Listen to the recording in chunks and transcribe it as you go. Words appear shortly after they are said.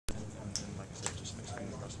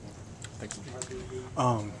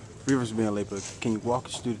Rivers being late, but can you walk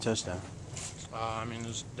us through the touchdown? I mean,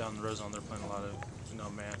 just down the red zone, they're playing a lot of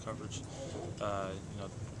man coverage.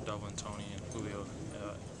 Levine Toilio and Toilio,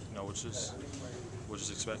 which is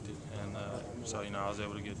expected, and so I was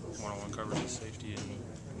able to get one-on-one coverage at safety,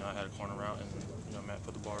 and I had a corner route, and Matt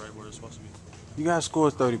put the ball right where it's supposed to be. You guys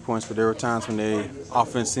scored 30 points, but there were times when the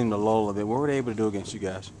offense seemed to lull a bit. What were they able to do against you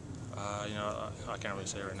guys? I can't really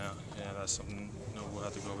say right now. Yeah, that's something we'll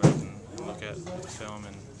have to go back and look at the film,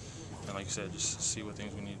 and like you said, just see what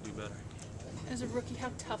things we need to do better. As a rookie, how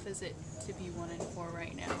tough is it to be 1-4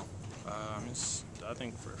 right now? I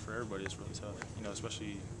think for everybody it's really tough.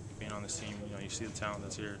 Especially being on this team. You see the talent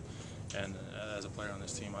that's here, and as a player on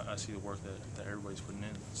this team, I see the work that everybody's putting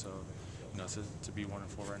in. So, to be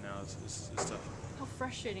 1-4 right now is tough. How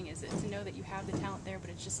frustrating is it to know that you have the talent there, but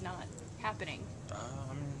it's just not happening?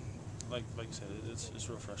 Like you said, it's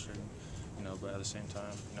real frustrating. But at the same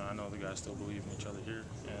time, I know the guys still believe in each other here,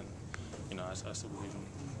 and I still believe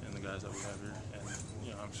in the guys that we have here,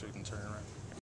 and I'm sure we can turn it around.